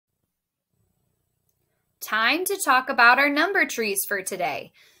time to talk about our number trees for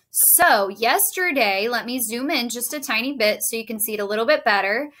today. So yesterday, let me zoom in just a tiny bit so you can see it a little bit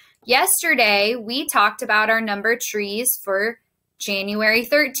better. Yesterday, we talked about our number trees for January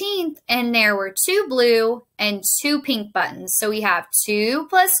 13th, and there were 2 blue and 2 pink buttons. So we have 2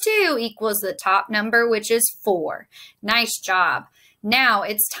 plus 2 equals the top number, which is 4. Nice job. Now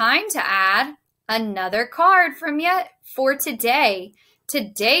it's time to add another card for today.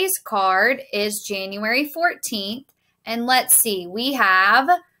 Today's card is January 14th, and let's see, we have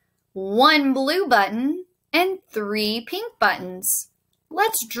 1 blue button and 3 pink buttons.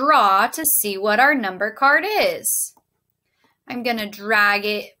 Let's draw to see what our number card is. I'm going to drag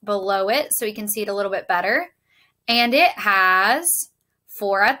it below it so we can see it a little bit better. And it has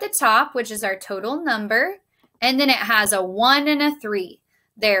 4 at the top, which is our total number. And then it has a 1 and a 3.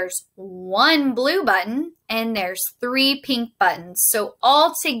 There's 1 blue button and there's 3 pink buttons. So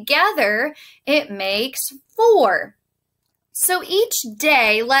all together, it makes 4. So each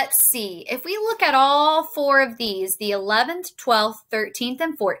day, let's see, if we look at all 4 of these, the 11th, 12th, 13th,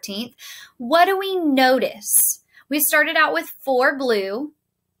 and 14th, what do we notice? We started out with 4 blue,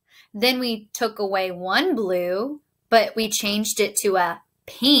 then we took away 1 blue, but we changed it to a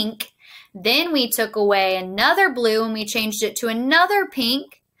pink. Then we took away another blue and we changed it to another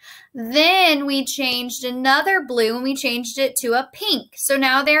pink. Then we changed another blue and we changed it to a pink. So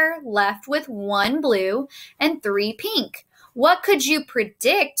now they're left with 1 blue and 3 pink. What could you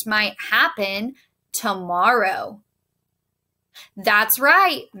predict might happen tomorrow? That's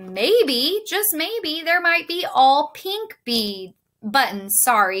right. Maybe, just maybe, there might be all pink bead buttons.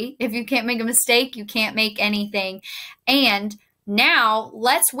 Sorry, if you can't make a mistake, you can't make anything. And now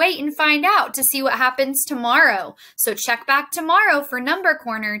let's wait and find out to see what happens tomorrow. So check back tomorrow for Number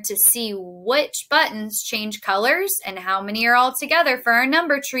Corner to see which buttons change colors and how many are all together for our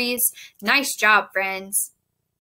number trees. Nice job, friends.